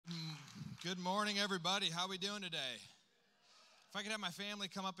Good morning, everybody. How are we doing today? If I could have my family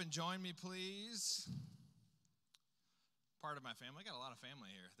come up and join me, please. Part of my family. I got a lot of family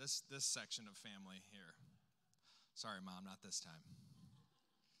here. This section of family here. Sorry, Mom, not this time.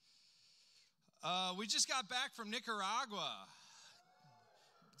 We just got back from Nicaragua.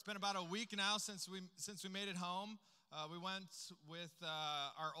 It's been about a week now since we made it home. We went with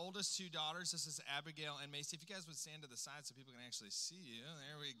our oldest two daughters. This is Abigail and Macy. If you guys would stand to the side so people can actually see you.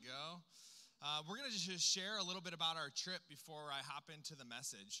 There we go. We're going to just share a little bit about our trip before I hop into the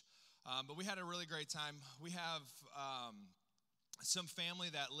message. But we had a really great time. We have some family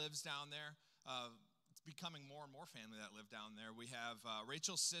that lives down there. It's becoming more and more family that live down there. We have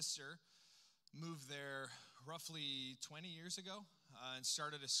Rachel's sister moved there roughly 20 years ago and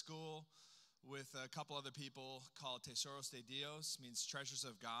started a school with a couple other people called Tesoros de Dios, means treasures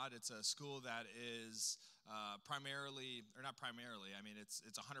of God. It's a school that is primarily, or not primarily, I mean, it's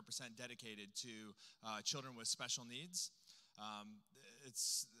 100% dedicated to children with special needs.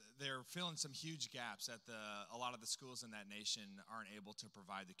 They're filling some huge gaps that a lot of the schools in that nation aren't able to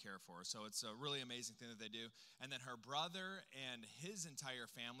provide the care for. So it's a really amazing thing that they do. And then her brother and his entire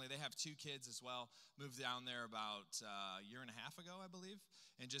family, they have two kids as well, moved down there about a year and a half ago, I believe,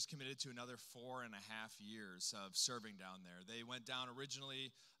 and just committed to another 4.5 years of serving down there. They went down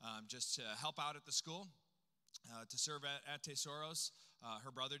originally just to help out at the school, to serve at Tesoros. Her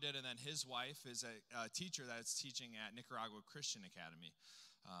brother did, and then his wife is a teacher that's teaching at Nicaragua Christian Academy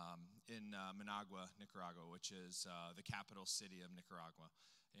in Managua, Nicaragua, which is the capital city of Nicaragua.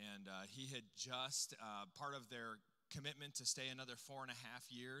 And he had just, part of their commitment to stay another 4.5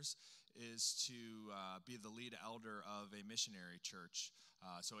 years is to be the lead elder of a missionary church.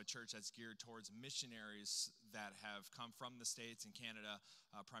 So a church that's geared towards missionaries that have come from the States and Canada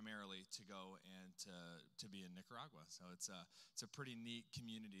primarily to go and to be in Nicaragua. So it's a pretty neat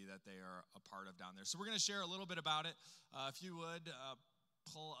community that they are a part of down there. So we're going to share a little bit about it. If you would,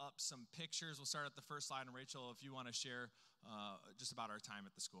 pull up some pictures. We'll start at the first slide. And Rachel, if you want to share just about our time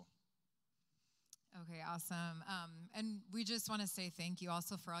at the school. Okay, awesome. And we just want to say thank you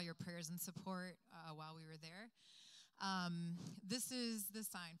also for all your prayers and support while we were there. This is the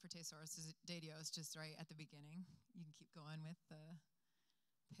sign for Tesoros de Dios, just right at the beginning. You can keep going with the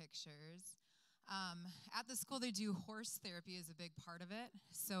pictures. At the school, they do horse therapy is a big part of it.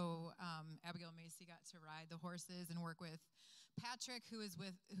 So Abigail and Macy got to ride the horses and work with Patrick, who is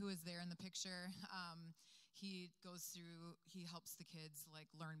there in the picture. He helps the kids like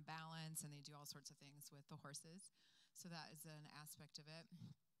learn balance, and they do all sorts of things with the horses. So that is an aspect of it.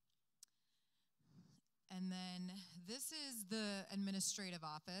 And then this is the administrative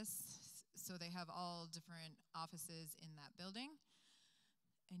office. So they have all different offices in that building.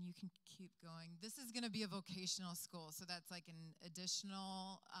 And you can keep going. This is going to be a vocational school. So that's like an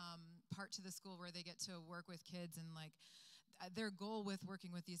additional part to the school where they get to work with kids. And like their goal with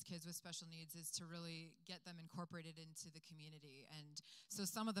working with these kids with special needs is to really get them incorporated into the community. And so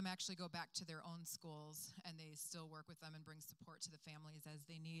some of them actually go back to their own schools and they still work with them and bring support to the families as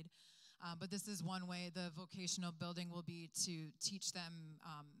they need. But this is one way the vocational building will be to teach them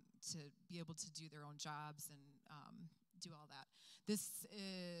to be able to do their own jobs and do all that. This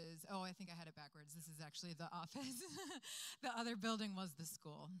is, I think I had it backwards. This is actually the office. The other building was the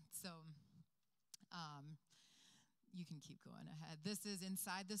school. So you can keep going ahead. This is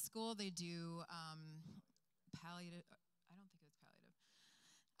inside the school. They do palliative, I don't think it's palliative.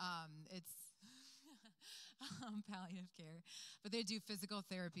 It's palliative care. But they do physical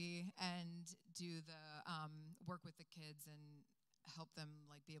therapy and do the work with the kids and help them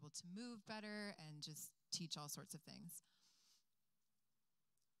like be able to move better and just teach all sorts of things.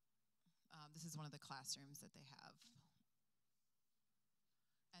 This is one of the classrooms that they have.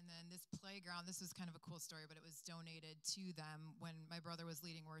 And then this playground, this was kind of a cool story, but it was donated to them when my brother was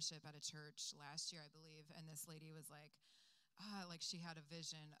leading worship at a church last year, I believe. And this lady was like she had a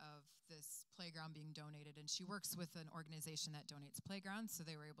vision of this playground being donated. And she works with an organization that donates playgrounds, so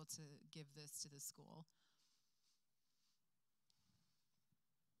they were able to give this to the school.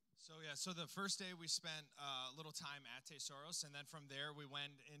 So the first day we spent a little time at Tesoros, and then from there we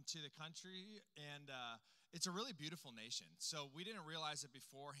went into the country, and it's a really beautiful nation. So we didn't realize it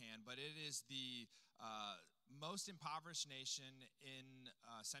beforehand, but it is the most impoverished nation in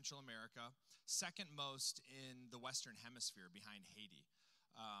Central America, second most in the Western Hemisphere behind Haiti.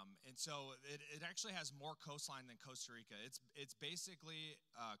 And so it actually has more coastline than Costa Rica. It's basically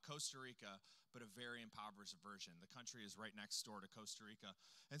Costa Rica, but a very impoverished version. The country is right next door to Costa Rica.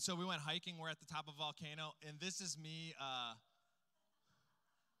 And so we went hiking. We're at the top of a volcano. And this is me.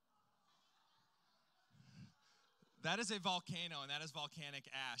 That is a volcano, and that is volcanic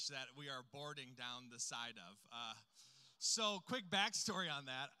ash that we are boarding down the side of. So quick backstory on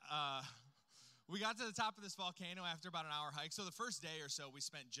that. We got to the top of this volcano after about an hour hike. So the first day or so we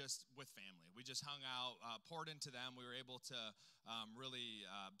spent just with family. We just hung out, poured into them. We were able to really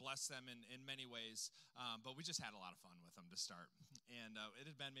bless them in many ways. But we just had a lot of fun with them to start. And it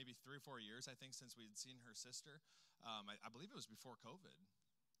had been maybe 3 or 4 years, I think, since we had seen her sister. I believe it was before COVID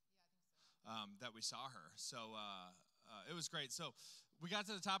that we saw her. So it was great. So we got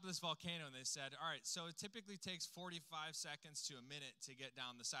to the top of this volcano, and they said, all right, so it typically takes 45 seconds to a minute to get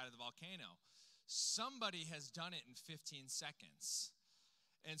down the side of the volcano. Somebody has done it in 15 seconds.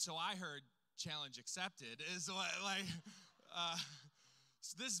 And so I heard challenge accepted is what,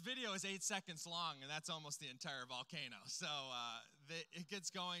 so this video is 8 seconds long, and that's almost the entire volcano. So it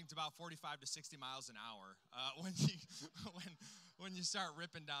gets going to about 45 to 60 miles an hour when you start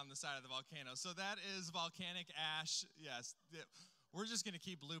ripping down the side of the volcano. So that is volcanic ash. Yes, we're just going to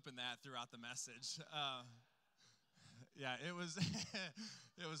keep looping that throughout the message. Yeah, it was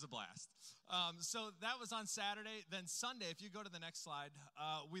it was a blast. So that was on Saturday. Then Sunday, if you go to the next slide,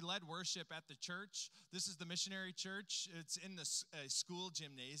 we led worship at the church. This is the missionary church. It's in the school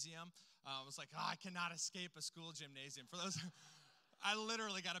gymnasium. I was like, I cannot escape a school gymnasium. For those, I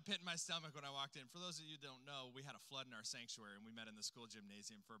literally got a pit in my stomach when I walked in. For those of you who don't know, we had a flood in our sanctuary, and we met in the school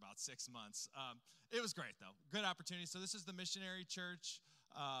gymnasium for about 6 months. It was great, though. Good opportunity. So this is the missionary church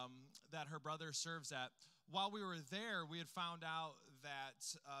that her brother serves at. While we were there, we had found out that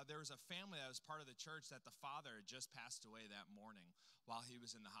there was a family that was part of the church that the father had just passed away that morning while he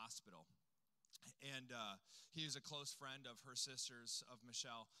was in the hospital. And he was a close friend of her sister's, of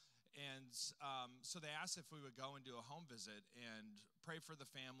Michelle. And so they asked if we would go and do a home visit and pray for the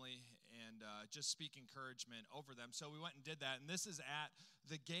family and just speak encouragement over them. So we went and did that. And this is at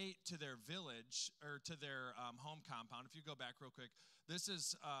the gate to their village, or to their home compound. If you go back real quick, this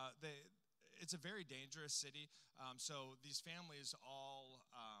is it's a very dangerous city. So these families all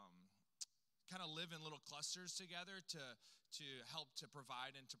kind of live in little clusters together to help to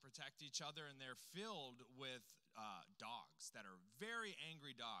provide and to protect each other. And they're filled with dogs that are very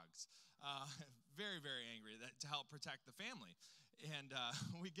angry dogs, very, very angry, to help protect the family. And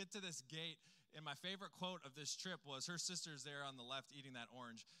we get to this gate. And my favorite quote of this trip was, her sister's there on the left eating that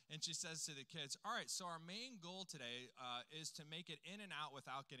orange, and she says to the kids, all right, so our main goal today is to make it in and out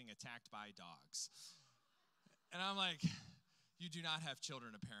without getting attacked by dogs. And I'm like, you do not have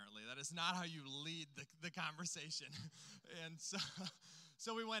children, apparently. That is not how you lead the conversation. And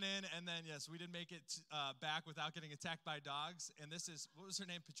so we went in, and then, yes, we did make it back without getting attacked by dogs. And this is, what was her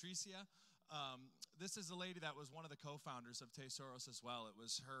name, Patricia? This is a lady that was one of the co-founders of Tesoros as well. It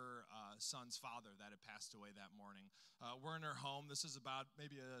was her son's father that had passed away that morning. We're in her home. This is about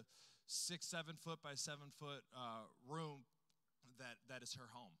maybe a 6-7 foot by 7 foot room that is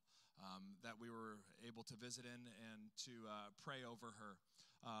her home, that we were able to visit in and to pray over her.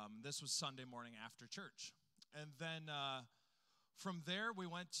 This was Sunday morning after church. And then from there, we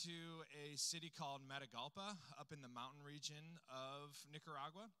went to a city called Matagalpa up in the mountain region of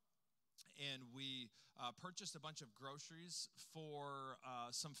Nicaragua. And we purchased a bunch of groceries for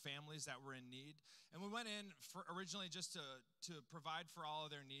some families that were in need. And we went in originally just to provide for all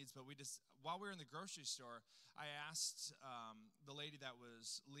of their needs. But while we were in the grocery store, I asked the lady that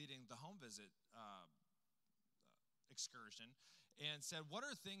was leading the home visit excursion and said, what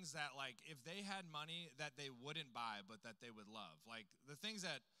are things that, like, if they had money that they wouldn't buy but that they would love? Like, the things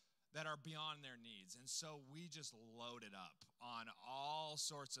that are beyond their needs. And so we just loaded up on all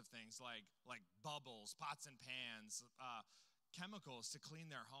sorts of things like bubbles, pots and pans, chemicals to clean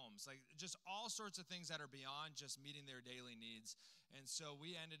their homes, like just all sorts of things that are beyond just meeting their daily needs. And so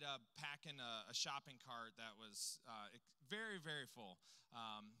we ended up packing a shopping cart that was very, very full,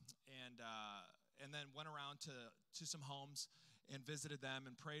 and then went around to some homes and visited them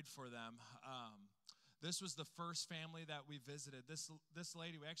and prayed for them. This was the first family that we visited. This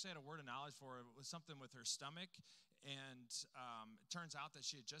lady, we actually had a word of knowledge for her. It was something with her stomach, and it turns out that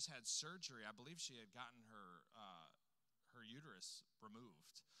she had just had surgery. I believe she had gotten her uterus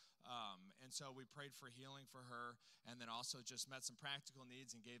removed. And so we prayed for healing for her, and then also just met some practical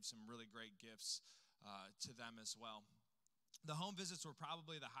needs and gave some really great gifts to them as well. The home visits were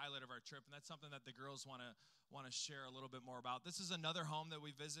probably the highlight of our trip, and that's something that the girls want to share a little bit more about. This is another home that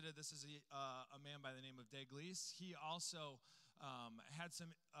we visited. This is a man by the name of Deglis. He also had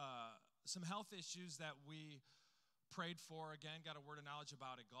some health issues that we prayed for, again, got a word of knowledge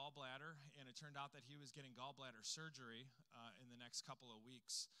about a gallbladder, and it turned out that he was getting gallbladder surgery in the next couple of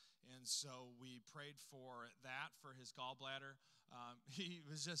weeks. And so we prayed for that, for his gallbladder. He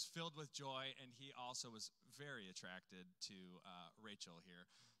was just filled with joy, and he also was very attracted to Rachel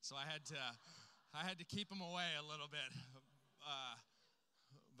here. So I had to keep him away a little bit.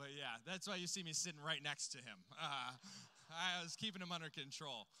 But yeah, that's why you see me sitting right next to him. I was keeping him under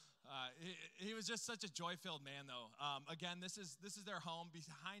control. He was just such a joy-filled man, though. Again, this is their home.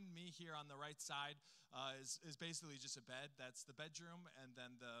 Behind me here on the right side is basically just a bed. That's the bedroom, and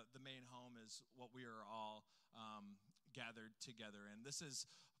then the main home is what we are all gathered together in. This is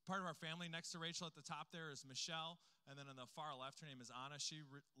part of our family. Next to Rachel at the top there is Michelle, and then on the far left, her name is Anna. She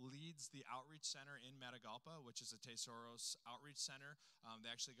leads the outreach center in Matagalpa, which is a Tesoros outreach center.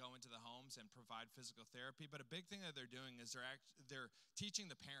 They actually go into the homes and provide physical therapy. But a big thing that they're doing is they're teaching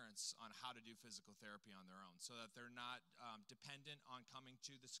the parents on how to do physical therapy on their own, so that they're not dependent on coming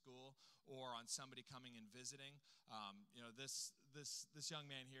to the school or on somebody coming and visiting. This young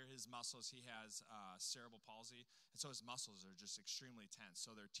man here, his muscles, he has cerebral palsy, and so his muscles are just extremely tense.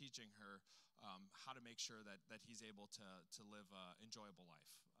 So they're teaching her how to make sure that he's able to live an enjoyable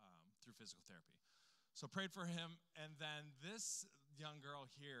life through physical therapy. So prayed for him, and then this young girl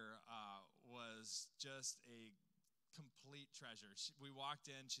here was just a complete treasure. We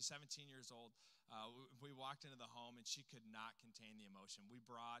walked in, she's 17 years old. We walked into the home, and she could not contain the emotion. We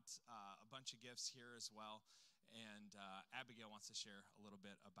brought a bunch of gifts here as well, and Abigail wants to share a little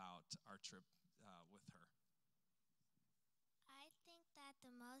bit about our trip with her. I think that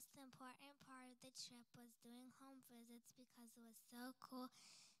the most important part of the trip was doing home visits because it was so cool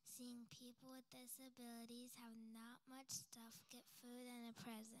seeing people with disabilities have not much stuff get food and a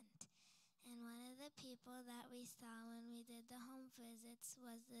present. And one of the people that we saw when we did the home visits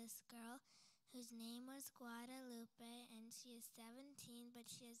was this girl whose name was Guadalupe, and she is 17, but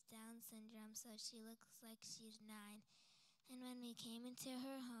she has Down syndrome, so she looks like she's 9. And when we came into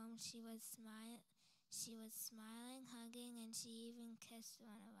her home, she was smiling, hugging, and she even kissed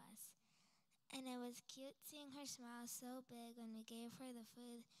one of us. And it was cute seeing her smile so big when we gave her the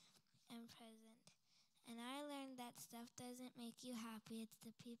food and present. And I learned that stuff doesn't make you happy. It's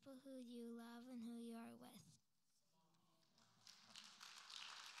the people who you love and who you are with.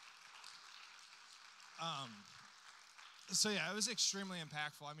 So yeah, it was extremely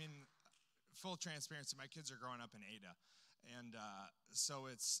impactful. I mean, full transparency, my kids are growing up in Ada. And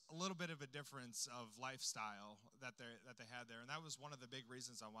so it's a little bit of a difference of lifestyle that they had there. And that was one of the big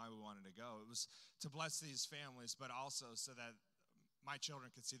reasons on why we wanted to go. It was to bless these families, but also so that my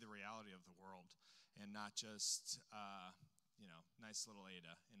children could see the reality of the world and not just, nice little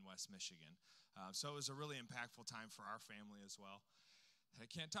Ada in West Michigan. So it was a really impactful time for our family as well. I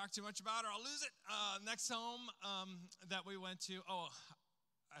can't talk too much about it or I'll lose it. Next home that we went to,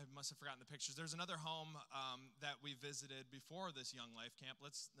 I must have forgotten the pictures. There's another home that we visited before this Young Life Camp.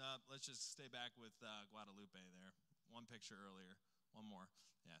 Let's just stay back with Guadalupe there. One picture earlier. One more.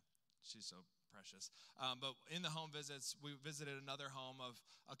 Yeah, she's so precious. But in the home visits, we visited another home of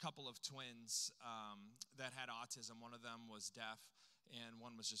a couple of twins that had autism. One of them was deaf, and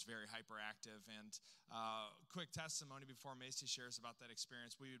one was just very hyperactive. And quick testimony before Macy shares about that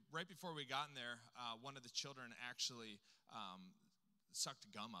experience. Right before we got in there, one of the children actually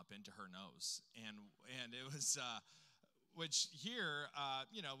sucked gum up into her nose, and it was which here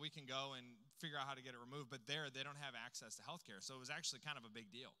we can go and figure out how to get it removed, but there they don't have access to health care, so it was actually kind of a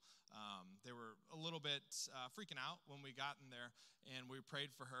big deal. They were a little bit freaking out when we got in there, and we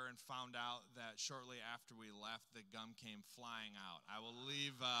prayed for her and found out that shortly after we left, the gum came flying out. I will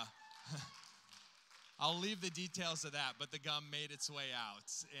leave I'll leave the details of that, but the gum made its way out,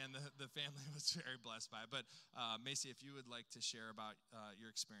 and the family was very blessed by it. But Macy, if you would like to share about your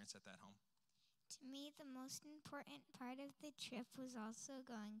experience at that home. To me, the most important part of the trip was also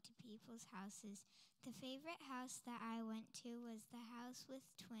going to people's houses. The favorite house that I went to was the house with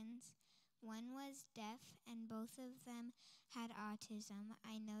twins. One was deaf, and both of them had autism.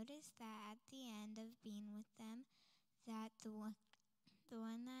 I noticed that at the end of being with them, that the one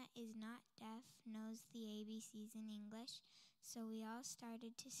that is not deaf knows the ABCs in English, so we all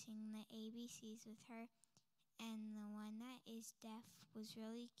started to sing the ABCs with her, and the one that is deaf was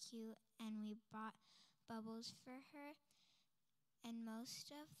really cute, and we bought bubbles for her, and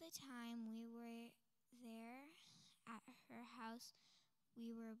most of the time we were there at her house,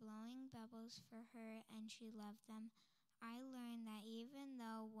 we were blowing bubbles for her, and she loved them. I learned that even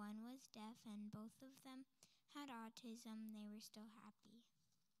though one was deaf and both of them had autism, they were still happy.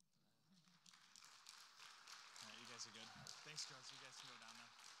 All right, you guys are good. Thanks, girls. You guys can go down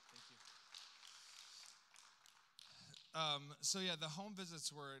now. Thank you. So yeah, the home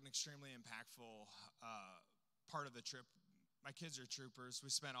visits were an extremely impactful part of the trip. My kids are troopers. We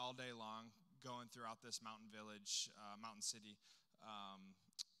spent all day long going throughout this mountain village, mountain city,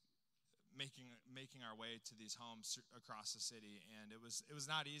 making our way to these homes across the city, and it was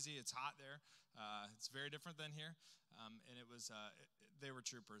not easy. It's hot there. It's very different than here, and they were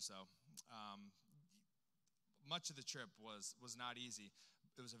troopers though. Much of the trip was not easy.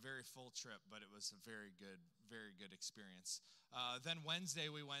 It was a very full trip, but it was a very good experience. Then Wednesday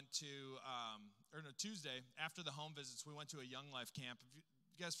we went to, Tuesday, after the home visits, we went to a Young Life camp.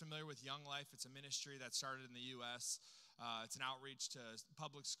 If you guys familiar with Young Life, it's a ministry that started in the U.S. It's an outreach to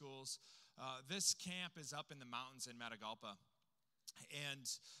public schools. This camp is up in the mountains in Matagalpa, and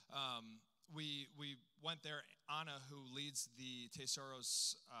we went there. Anna, who leads the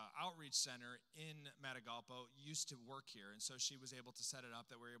Tesoros Outreach Center in Matagalpa, used to work here, and so she was able to set it up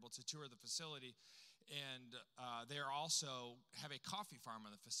that we were able to tour the facility. And they also have a coffee farm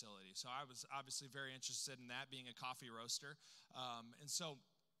on the facility. So I was obviously very interested in that, being a coffee roaster. And so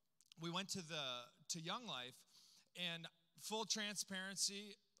we went to Young Life, and full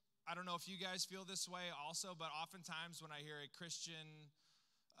transparency, I don't know if you guys feel this way also, but oftentimes when I hear a Christian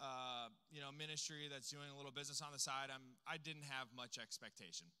ministry that's doing a little business on the side, I didn't have much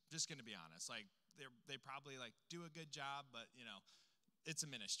expectation. Just going to be honest. Like they probably do a good job, but it's a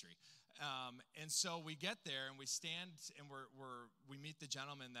ministry. And so we get there and we stand and we meet the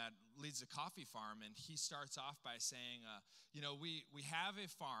gentleman that leads the coffee farm, and he starts off by saying, we have a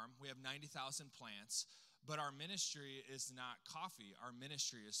farm, we have 90,000 plants, but our ministry is not coffee. Our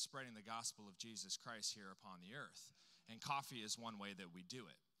ministry is spreading the gospel of Jesus Christ here upon the earth. And coffee is one way that we do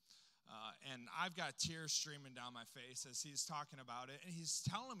it. And I've got tears streaming down my face as he's talking about it. And he's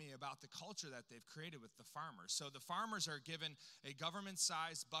telling me about the culture that they've created with the farmers. So the farmers are given a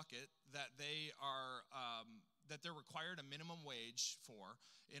government-sized bucket that they're required a minimum wage for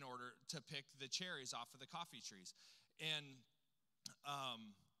in order to pick the cherries off of the coffee trees. And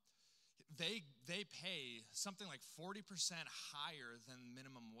they pay something like 40% higher than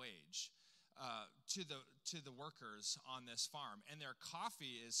minimum wage to the workers on this farm. And their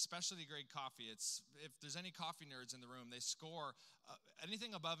coffee is specialty grade coffee. If there's any coffee nerds in the room, they score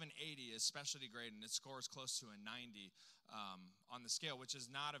anything above an 80 is specialty grade, and it scores close to a 90 on the scale, which is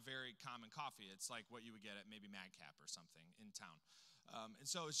not a very common coffee. It's like what you would get at maybe Madcap or something in town. And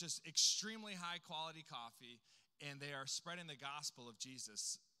so it's just extremely high quality coffee, and they are spreading the gospel of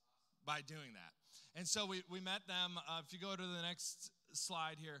Jesus by doing that. And so we met them. If you go to the next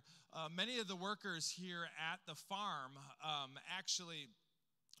slide here, many of the workers here at the farm actually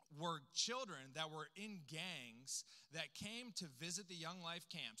were children that were in gangs that came to visit the Young Life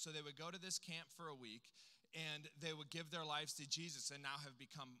camp. So they would go to this camp for a week, and they would give their lives to Jesus and now have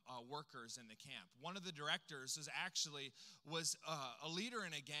become workers in the camp. One of the directors was a leader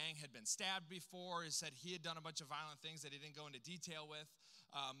in a gang, had been stabbed before. He said he had done a bunch of violent things that he didn't go into detail with.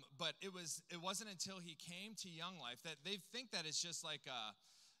 But it wasn't until he came to Young Life that they think that it's just like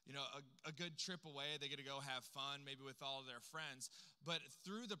a good trip away. They get to go have fun, maybe with all of their friends. But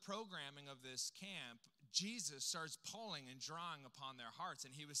through the programming of this camp, Jesus starts pulling and drawing upon their hearts.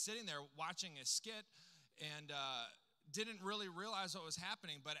 And he was sitting there watching a skit and didn't really realize what was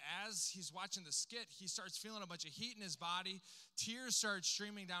happening. But as he's watching the skit, he starts feeling a bunch of heat in his body. Tears started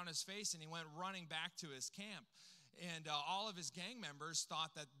streaming down his face, and he went running back to his camp. And all of his gang members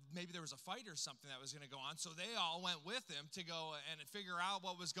thought that maybe there was a fight or something that was going to go on. So they all went with him to go and figure out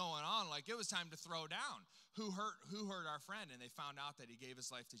what was going on. Like it was time to throw down. Who hurt our friend? And they found out that he gave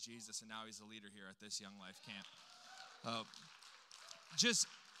his life to Jesus, and now he's a leader here at this Young Life camp. Just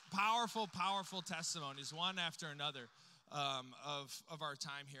powerful testimonies, one after another. Of our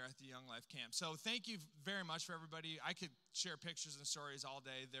time here at the Young Life camp. So thank you very much for everybody. I could share pictures and stories all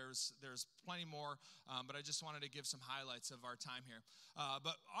day. There's plenty more, but I just wanted to give some highlights of our time here.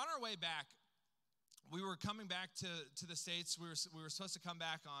 But on our way back, we were coming back to the States. We were supposed to come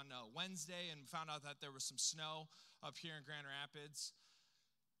back on Wednesday, and found out that there was some snow up here in Grand Rapids,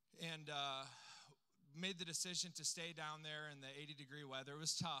 and made the decision to stay down there in the 80-degree weather. It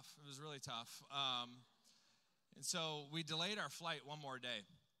was tough. It was really tough. And so we delayed our flight one more day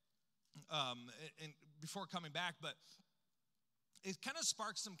before coming back. But it kind of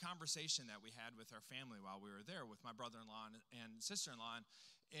sparked some conversation that we had with our family while we were there, with my brother-in-law and sister-in-law,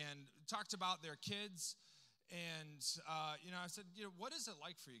 and talked about their kids. And, I said, what is it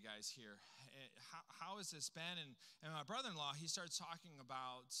like for you guys here? How has this been? And my brother-in-law, he starts talking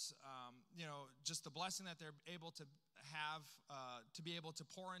about, just the blessing that they're able to have, to be able to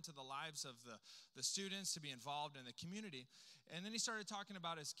pour into the lives of the students, to be involved in the community. And then he started talking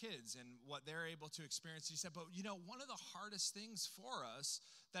about his kids and what they're able to experience. He said, but one of the hardest things for us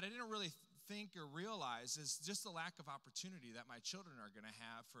that I didn't really think or realize is just the lack of opportunity that my children are going to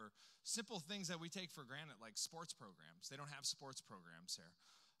have for simple things that we take for granted, like sports programs. They don't have sports programs here.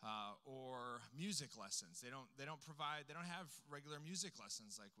 Or music lessons. They don't have regular music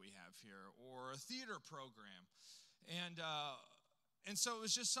lessons like we have here, or a theater program. And so it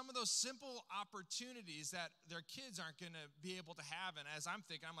was just some of those simple opportunities that their kids aren't going to be able to have. And as I'm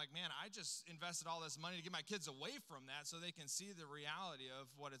thinking, I'm like, man, I just invested all this money to get my kids away from that so they can see the reality of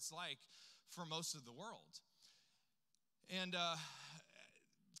what it's like for most of the world. And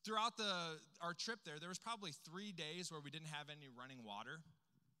throughout our trip there was probably 3 days where we didn't have any running water.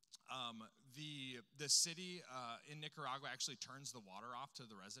 The city in Nicaragua actually turns the water off to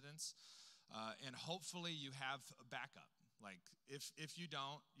the residents. And hopefully you have a backup. Like, if you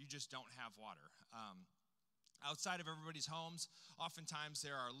don't, you just don't have water. Outside of everybody's homes, oftentimes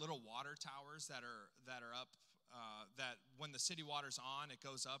there are little water towers that are up, that when the city water's on, it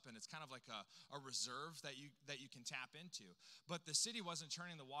goes up, and it's kind of like a reserve that you can tap into. But the city wasn't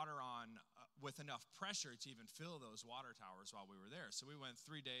turning the water on with enough pressure to even fill those water towers while we were there. So we went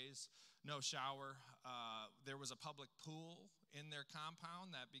 3 days, no shower. There was a public pool in their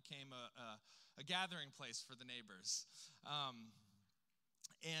compound that became a gathering place for the neighbors.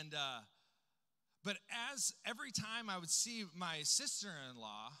 But as every time I would see my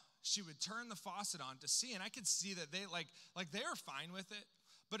sister-in-law, she would turn the faucet on to see, and I could see that they they were fine with it.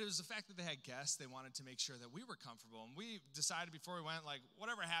 But it was the fact that they had guests. They wanted to make sure that we were comfortable. And we decided before we went,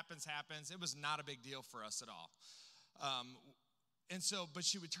 whatever happens, happens. It was not a big deal for us at all. But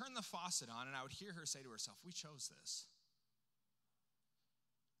she would turn the faucet on, and I would hear her say to herself, we chose this.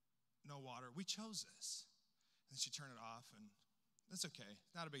 No water. We chose this. And she'd turn it off, and that's okay.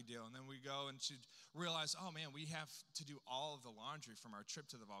 Not a big deal. And then we go, and she'd realize, oh, man, we have to do all of the laundry from our trip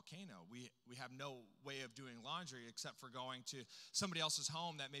to the volcano. We have no way of doing laundry except for going to somebody else's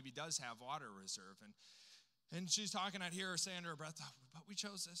home that maybe does have water reserve. And she's talking, I'd hear her say under her breath, oh, but we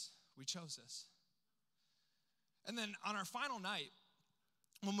chose this. We chose this. And then on our final night,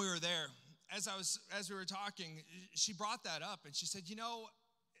 when we were there, as we were talking, she brought that up, and she said,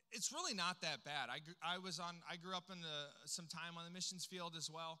 it's really not that bad. I grew up in some time on the missions field as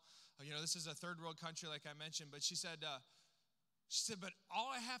well. This is a third world country, like I mentioned. But she said, but all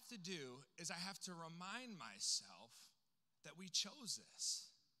I have to do is I have to remind myself that we chose this.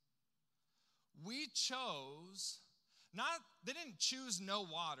 We chose they didn't choose no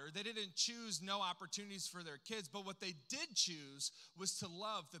water. They didn't choose no opportunities for their kids. But what they did choose was to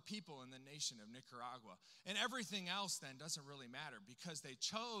love the people in the nation of Nicaragua. And everything else then doesn't really matter because they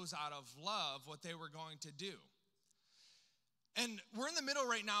chose out of love what they were going to do. And we're in the middle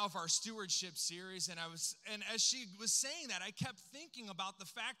right now of our stewardship series. And as she was saying that, I kept thinking about the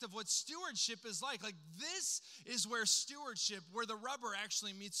fact of what stewardship is like. Like, this is where the rubber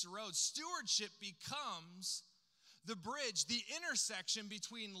actually meets the road. Stewardship becomes the bridge, the intersection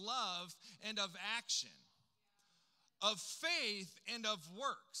between love and of action, of faith and of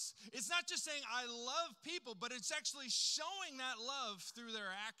works. It's not just saying I love people, but it's actually showing that love through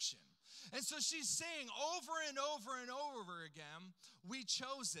their action. And so she's saying over and over and over again, we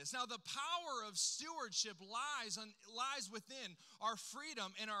chose this. Now, the power of stewardship lies within our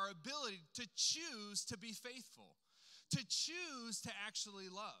freedom and our ability to choose to be faithful, to choose to actually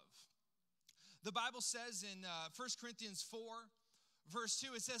love. The Bible says in 1 Corinthians 4, verse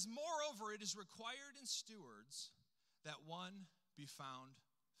 2, it says, moreover, it is required in stewards that one be found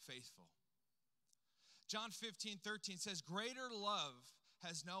faithful. John 15:13 says, greater love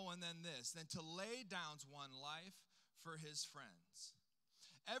has no one than this, than to lay down one life for his friends.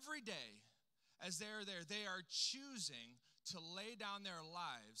 Every day, as they're there, they are choosing to lay down their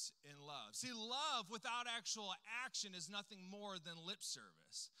lives in love. See, love without actual action is nothing more than lip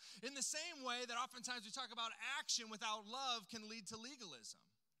service. In the same way that oftentimes we talk about action without love can lead to legalism.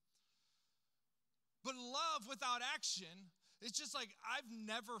 But love without action, it's just like I've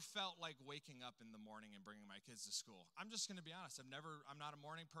never felt like waking up in the morning and bringing my kids to school. I'm just going to be honest. I'm not a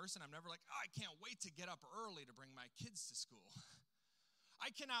morning person. I'm never like, I can't wait to get up early to bring my kids to school. I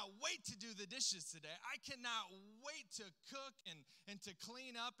cannot wait to do the dishes today. I cannot wait to cook and to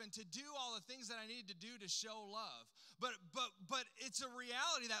clean up and to do all the things that I need to do to show love. But it's a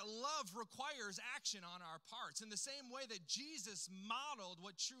reality that love requires action on our parts in the same way that Jesus modeled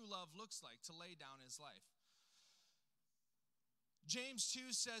what true love looks like, to lay down his life. James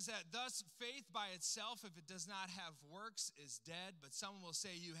 2 says that, thus faith by itself, if it does not have works, is dead. But someone will say,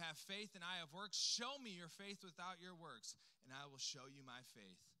 you have faith and I have works. Show me your faith without your works, and I will show you my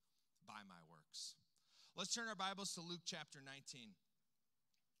faith by my works. Let's turn our Bibles to Luke chapter 19.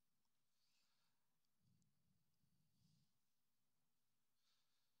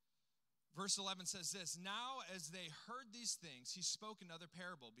 Verse 11 says this, now as they heard these things, he spoke another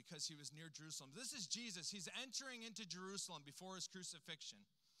parable because he was near Jerusalem. This is Jesus. He's entering into Jerusalem before his crucifixion.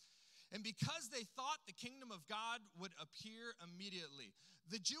 And because they thought the kingdom of God would appear immediately,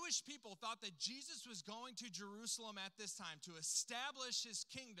 the Jewish people thought that Jesus was going to Jerusalem at this time to establish his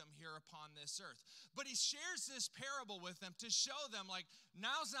kingdom here upon this earth. But he shares this parable with them to show them, like,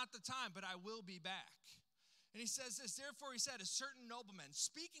 now's not the time, but I will be back. And he says this, therefore he said, a certain nobleman,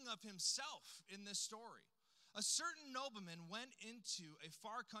 speaking of himself in this story, a certain nobleman went into a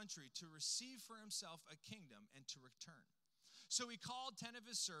far country to receive for himself a kingdom and to return. So he called 10 of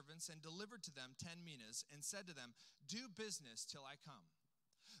his servants and delivered to them 10 minas and said to them, do business till I come.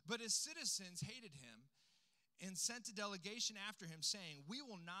 But his citizens hated him and sent a delegation after him, saying, we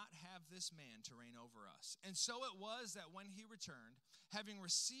will not have this man to reign over us. And so it was that when he returned, having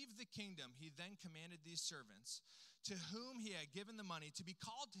received the kingdom, he then commanded these servants, to whom he had given the money, to be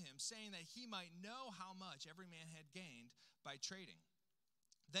called to him, saying that he might know how much every man had gained by trading.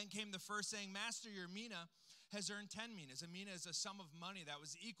 Then came the first, saying, Master, your mina has earned 10 minas. A mina is a sum of money that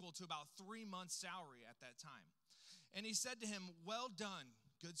was equal to about 3 months' salary at that time. And he said to him, well done,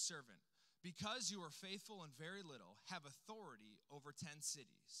 good servant. Because you are faithful in very little, have authority over 10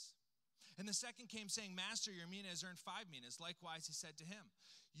 cities. And the second came saying, Master, your mina has earned 5 minas. Likewise, he said to him,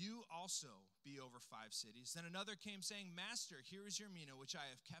 you also be over 5 cities. Then another came saying, Master, here is your mina, which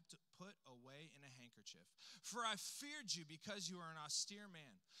I have kept put away in a handkerchief. For I feared you because you are an austere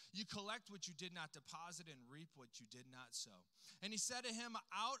man. You collect what you did not deposit and reap what you did not sow. And he said to him,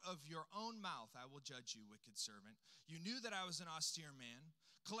 out of your own mouth I will judge you, wicked servant. You knew that I was an austere man,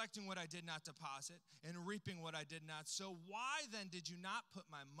 collecting what I did not deposit and reaping what I did not sow. Why then did you not put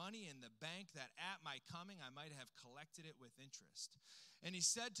my money in the bank, that at my coming I might have collected it with interest? And he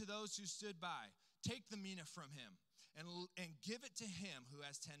said to those who stood by, take the mina from him and give it to him who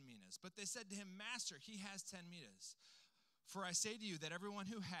has 10 minas. But they said to him, Master, he has 10 minas. For I say to you that everyone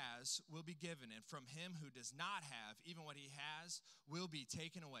who has will be given, and from him who does not have, even what he has will be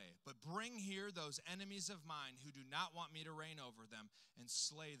taken away. But bring here those enemies of mine who do not want me to reign over them, and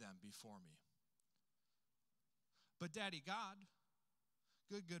slay them before me. But Daddy God,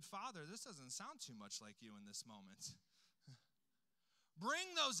 good Father, this doesn't sound too much like you in this moment.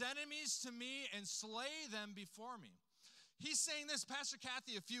 Bring those enemies to me and slay them before me. He's saying this. Pastor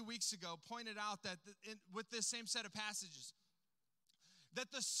Kathy a few weeks ago pointed out that with this same set of passages,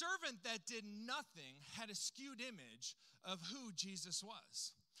 that the servant that did nothing had a skewed image of who Jesus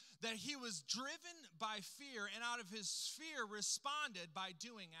was. That he was driven by fear, and out of his fear responded by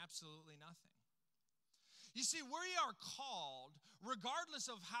doing absolutely nothing. You see, we are called, regardless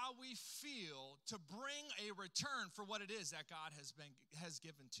of how we feel, to bring a return for what it is that God has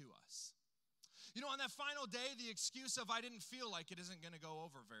given to us. You know, on that final day, the excuse of I didn't feel like it isn't going to go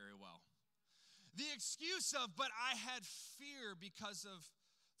over very well. The excuse of, but I had fear because of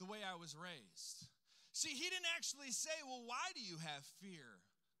the way I was raised. See, he didn't actually say, well, why do you have fear?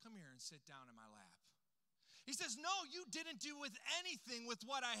 Come here and sit down in my lap. He says, no, you didn't do with anything with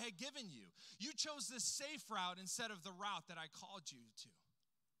what I had given you. You chose the safe route instead of the route that I called you to.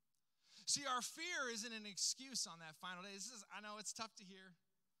 See, our fear isn't an excuse on that final day. I know it's tough to hear,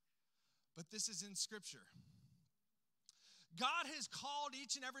 but this is in Scripture. God has called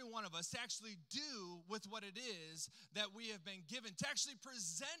each and every one of us to actually do with what it is that we have been given, to actually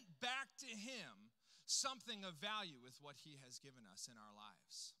present back to him something of value with what he has given us in our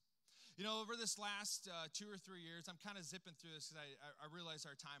lives. You know, over this last 2 or 3 years, I'm kind of zipping through this because I realize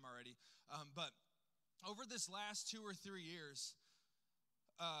our time already, but over this last 2 or 3 years,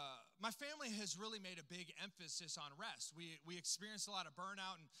 my family has really made a big emphasis on rest. We experienced a lot of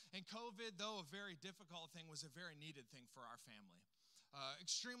burnout, and COVID, though a very difficult thing, was a very needed thing for our family.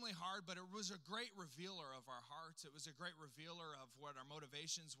 Extremely hard, but it was a great revealer of our hearts. It was a great revealer of what our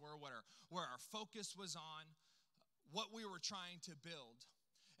motivations were, where our focus was on, what we were trying to build.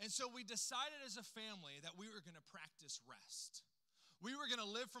 And so we decided as a family that we were going to practice rest. We were going to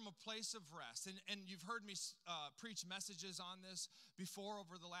live from a place of rest. And you've heard me preach messages on this before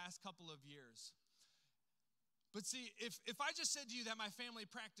over the last couple of years. But see, if I just said to you that my family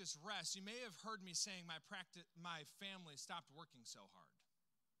practiced rest, you may have heard me saying my family stopped working so hard.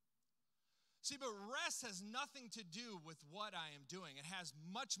 See, but rest has nothing to do with what I am doing. It has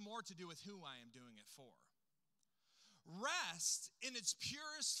much more to do with who I am doing it for. rest in its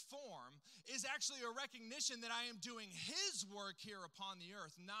purest form is actually a recognition that I am doing his work here upon the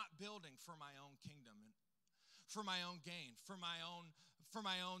earth, not building for my own kingdom, and for my own gain, for my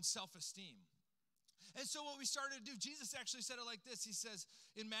own self-esteem. And so what we started to do, Jesus actually said it like this. He says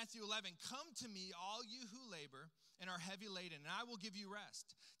in Matthew 11, "Come to me, all you who labor and are heavy laden, and I will give you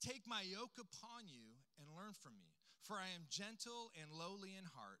rest. Take my yoke upon you and learn from me, for I am gentle and lowly in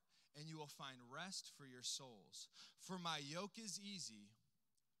heart, and you will find rest for your souls. For my yoke is easy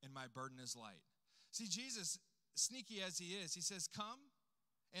and my burden is light." See, Jesus, sneaky as he is, he says, "Come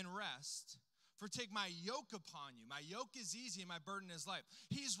and rest. For take my yoke upon you. My yoke is easy and my burden is light."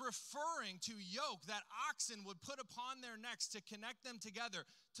 He's referring to yoke that oxen would put upon their necks to connect them together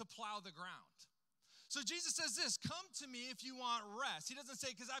to plow the ground. So Jesus says this, "Come to me if you want rest." He doesn't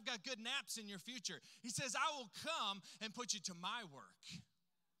say, "Because I've got good naps in your future." He says, "I will come and put you to my work.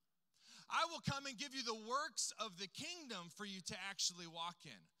 I will come and give you the works of the kingdom for you to actually walk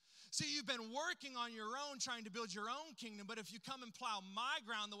in." See, you've been working on your own, trying to build your own kingdom, but if you come and plow my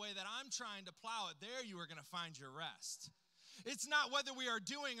ground the way that I'm trying to plow it, there you are going to find your rest. It's not whether we are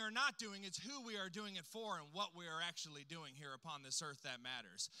doing or not doing, it's who we are doing it for and what we are actually doing here upon this earth that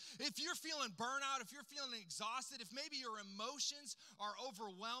matters. If you're feeling burnout, if you're feeling exhausted, if maybe your emotions are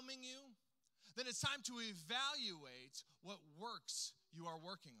overwhelming you, then it's time to evaluate what works you are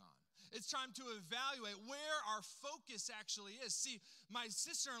working on. It's time to evaluate where our focus actually is. See, my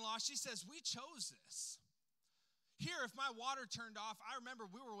sister-in-law, she says, "We chose this." Here, if my water turned off, I remember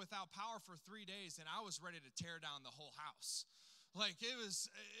we were without power for 3 days, and I was ready to tear down the whole house. Like,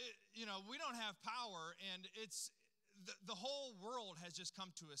 we don't have power, and it's the whole world has just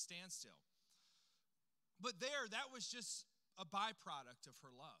come to a standstill. But that was just a byproduct of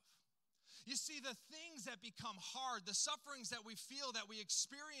her love. You see, the things that become hard, the sufferings that we feel, that we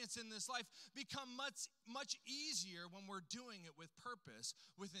experience in this life become much, much easier when we're doing it with purpose,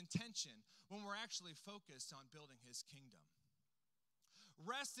 with intention, when we're actually focused on building his kingdom.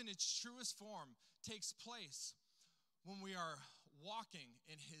 Rest in its truest form takes place when we are walking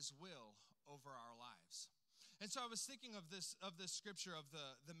in his will over our lives. And so I was thinking of this scripture of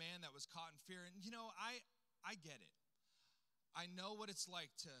the man that was caught in fear. And I get it. I know what it's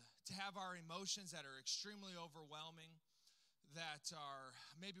like to have our emotions that are extremely overwhelming, that are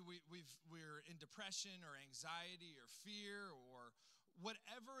maybe we're in depression or anxiety or fear or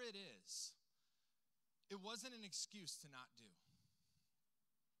whatever it is. It wasn't an excuse to not do.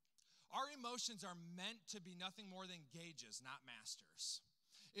 Our emotions are meant to be nothing more than gauges, not masters.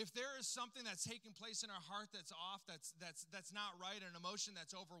 If there is something that's taking place in our heart that's off, that's not right, an emotion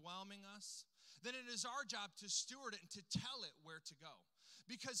that's overwhelming us, then it is our job to steward it and to tell it where to go.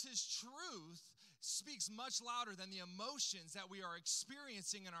 Because his truth speaks much louder than the emotions that we are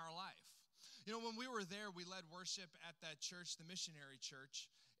experiencing in our life. When we were there, we led worship at that church, the missionary church,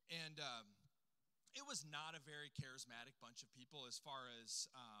 and it was not a very charismatic bunch of people as far as,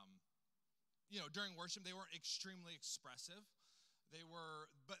 during worship, they weren't extremely expressive.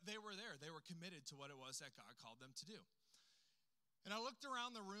 But they were there. They were committed to what it was that God called them to do. And I looked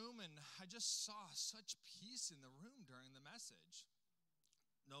around the room, and I just saw such peace in the room during the message.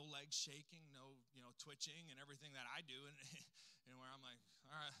 No legs shaking, no twitching, and everything that I do, and where I'm like,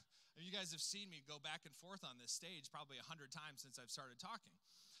 all right. And you guys have seen me go back and forth on this stage probably 100 times since I've started talking.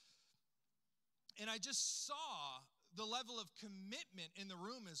 And I just saw the level of commitment in the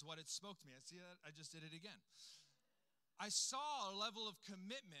room is what it spoke to me. I see that? I just did it again. I saw a level of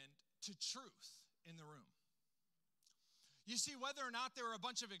commitment to truth in the room. You see, whether or not there were a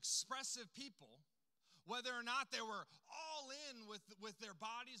bunch of expressive people, whether or not they were all in with their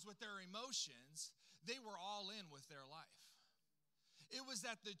bodies, with their emotions, they were all in with their life. It was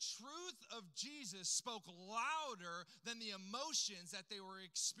that the truth of Jesus spoke louder than the emotions that they were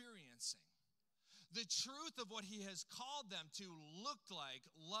experiencing. The truth of what he has called them to looked like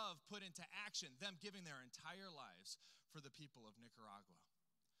love put into action, them giving their entire lives for the people of Nicaragua.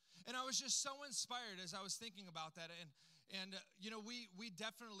 And I was just so inspired as I was thinking about that. And we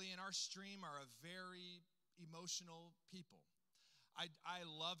definitely in our stream are a very emotional people. I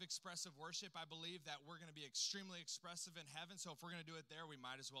love expressive worship. I believe that we're going to be extremely expressive in heaven. So if we're going to do it there, we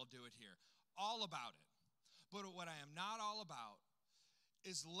might as well do it here. All about it. But what I am not all about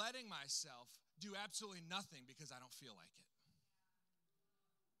is letting myself do absolutely nothing because I don't feel like it.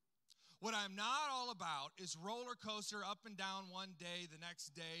 What I'm not all about is roller coaster up and down one day, the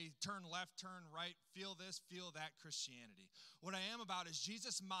next day, turn left, turn right, feel this, feel that Christianity. What I am about is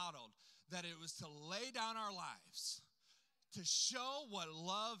Jesus modeled that it was to lay down our lives, to show what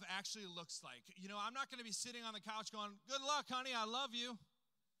love actually looks like. I'm not going to be sitting on the couch going, "Good luck, honey, I love you."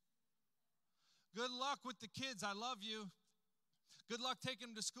 Good luck with the kids. I love you. Good luck taking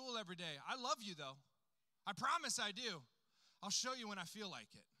them to school every day. I love you, though. I promise I do. I'll show you when I feel like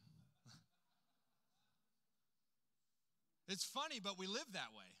it. It's funny, but we live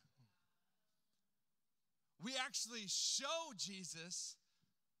that way. We actually show Jesus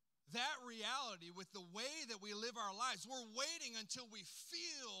that reality with the way that we live our lives. We're waiting until we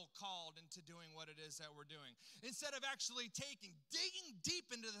feel called into doing what it is that we're doing, instead of actually digging deep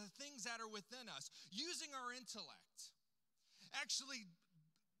into the things that are within us, using our intellect, actually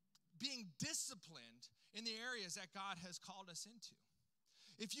being disciplined in the areas that God has called us into.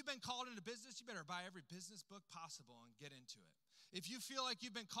 If you've been called into business, you better buy every business book possible and get into it. If you feel like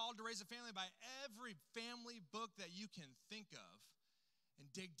you've been called to raise a family, buy every family book that you can think of and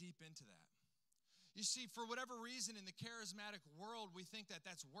dig deep into that. You see, for whatever reason in the charismatic world, we think that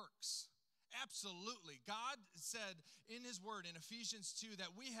that's works. Absolutely. God said in his word in Ephesians 2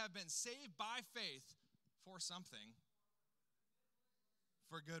 that we have been saved by faith for something,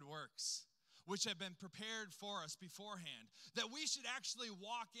 for good works, which have been prepared for us beforehand, that we should actually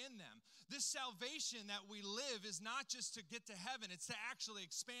walk in them. This salvation that we live is not just to get to heaven, it's to actually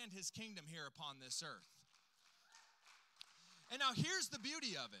expand his kingdom here upon this earth. And now here's the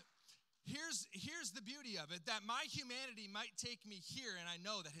beauty of it. Here's the beauty of it, that my humanity might take me here, and I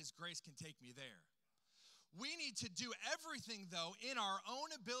know that his grace can take me there. We need to do everything, though, in our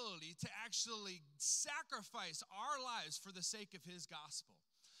own ability to actually sacrifice our lives for the sake of his gospel.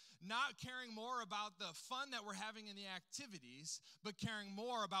 Not caring more about the fun that we're having in the activities, but caring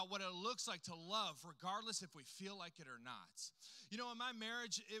more about what it looks like to love, regardless if we feel like it or not. You know, in my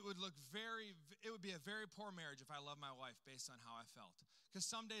marriage, it would be a very poor marriage if I loved my wife based on how I felt. Because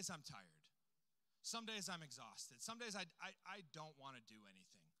some days I'm tired. Some days I'm exhausted. Some days I don't want to do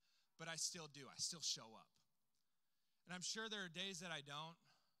anything, but I still do. I still show up. And I'm sure there are days that I don't,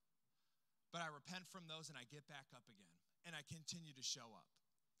 but I repent from those and I get back up again, and I continue to show up.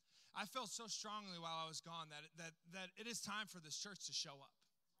 I felt so strongly while I was gone that it is time for this church to show up.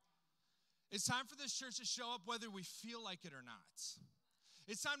 It's time for this church to show up whether we feel like it or not.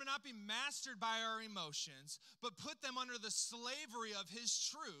 It's time to not be mastered by our emotions, but put them under the slavery of his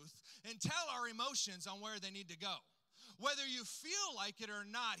truth and tell our emotions on where they need to go. Whether you feel like it or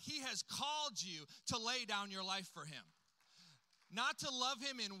not, he has called you to lay down your life for him. Not to love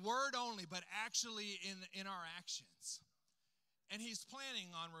him in word only, but actually in our actions. And he's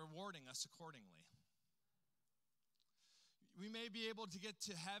planning on rewarding us accordingly. We may be able to get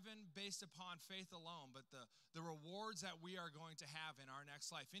to heaven based upon faith alone, but the rewards that we are going to have in our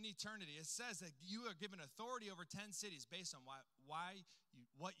next life, in eternity, it says that you are given authority over 10 cities based on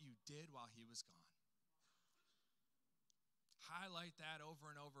what you did while he was gone. Highlight that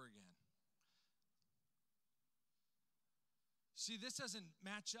over and over again. See, this doesn't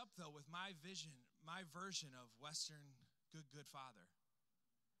match up, though, with my version of Western good Father.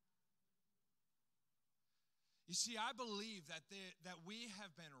 You see, I believe that we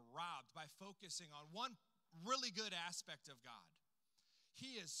have been robbed by focusing on one really good aspect of God.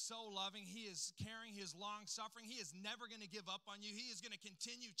 He is so loving. He is caring. He is long-suffering. He is never going to give up on you. He is going to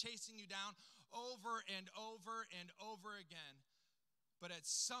continue chasing you down over and over and over again. But at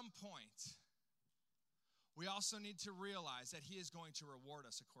some point, we also need to realize that he is going to reward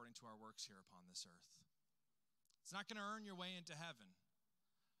us according to our works here upon this earth. It's not going to earn your way into heaven,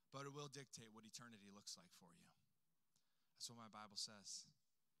 but it will dictate what eternity looks like for you. That's what my Bible says.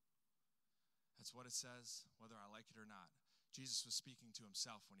 That's what it says, whether I like it or not. Jesus was speaking to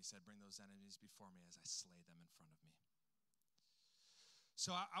himself when he said, "Bring those enemies before me as I slay them in front of me."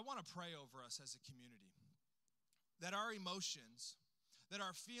 So I want to pray over us as a community, that our emotions, that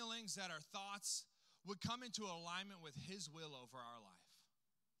our feelings, that our thoughts would come into alignment with his will over our life.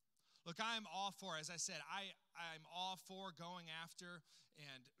 Look, I am all for, as I said, I'm all for going after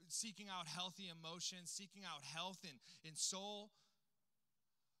and seeking out healthy emotions, seeking out health in soul.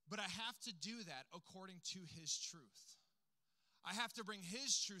 But I have to do that according to his truth. I have to bring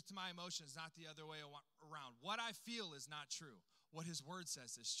his truth to my emotions, not the other way around. What I feel is not true. What his word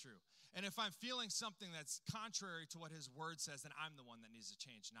says is true. And if I'm feeling something that's contrary to what his word says, then I'm the one that needs to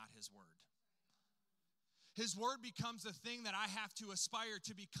change, not his word. His word becomes the thing that I have to aspire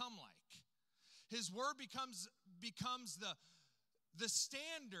to become like. His word becomes the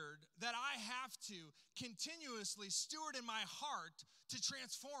standard that I have to continuously steward in my heart to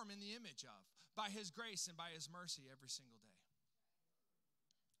transform in the image of by his grace and by his mercy every single day.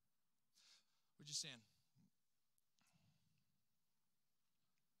 Would you stand?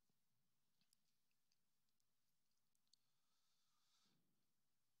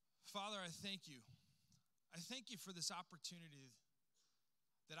 Father, I thank you. I thank you for this opportunity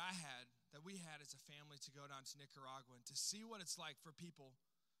that I had that we had as a family to go down to Nicaragua and to see what it's like for people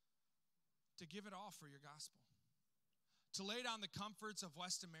to give it all for your gospel, to lay down the comforts of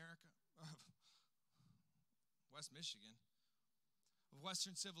West America, of West Michigan, of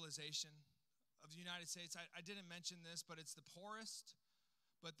Western civilization, of the United States. I didn't mention this, but it's the poorest.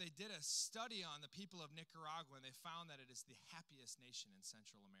 But they did a study on the people of Nicaragua, and they found that it is the happiest nation in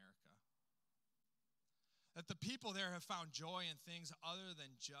Central America. That the people there have found joy in things other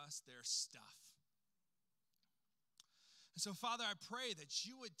than just their stuff. And so, Father, I pray that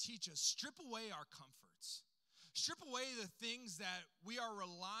you would teach us, strip away our comforts, strip away the things that we are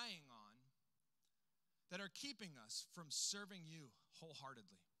relying on that are keeping us from serving you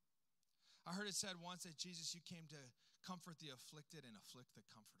wholeheartedly. I heard it said once that Jesus, you came to comfort the afflicted and afflict the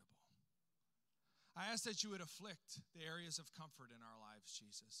comfortable. I ask that you would afflict the areas of comfort in our lives,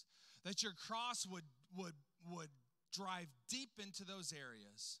 Jesus. That your cross would drive deep into those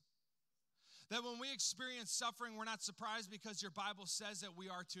areas. That when we experience suffering, we're not surprised because your Bible says that we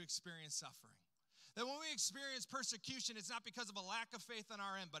are to experience suffering. That when we experience persecution, it's not because of a lack of faith on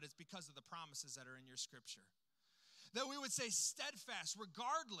our end, but it's because of the promises that are in your scripture. That we would say steadfast,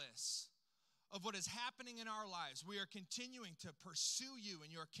 regardless of what is happening in our lives, we are continuing to pursue you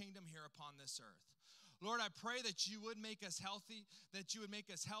and your kingdom here upon this earth. Lord, I pray that you would make us healthy, that you would make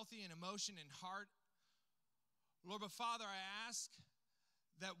us healthy in emotion and heart. Lord, but Father, I ask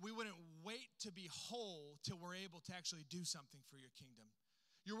that we wouldn't wait to be whole till we're able to actually do something for your kingdom.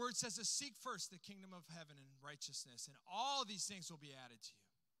 Your word says to seek first the kingdom of heaven and righteousness, and all these things will be added to you.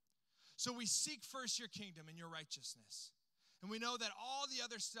 So we seek first your kingdom and your righteousness. And we know that all the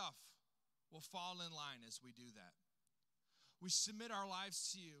other stuff will fall in line as we do that. We submit our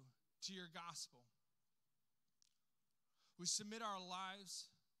lives to you, to your gospel. We submit our lives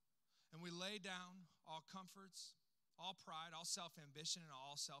and we lay down all comforts, all pride, all self-ambition, and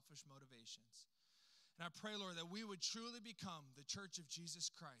all selfish motivations. And I pray, Lord, that we would truly become the church of Jesus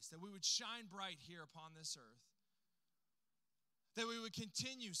Christ, that we would shine bright here upon this earth, that we would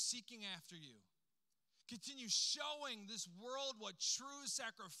continue seeking after you, continue showing this world what true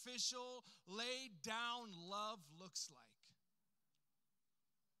sacrificial, laid down love looks like.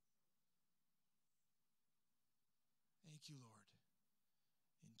 Thank you, Lord.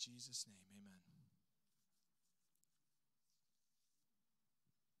 In Jesus' name, amen.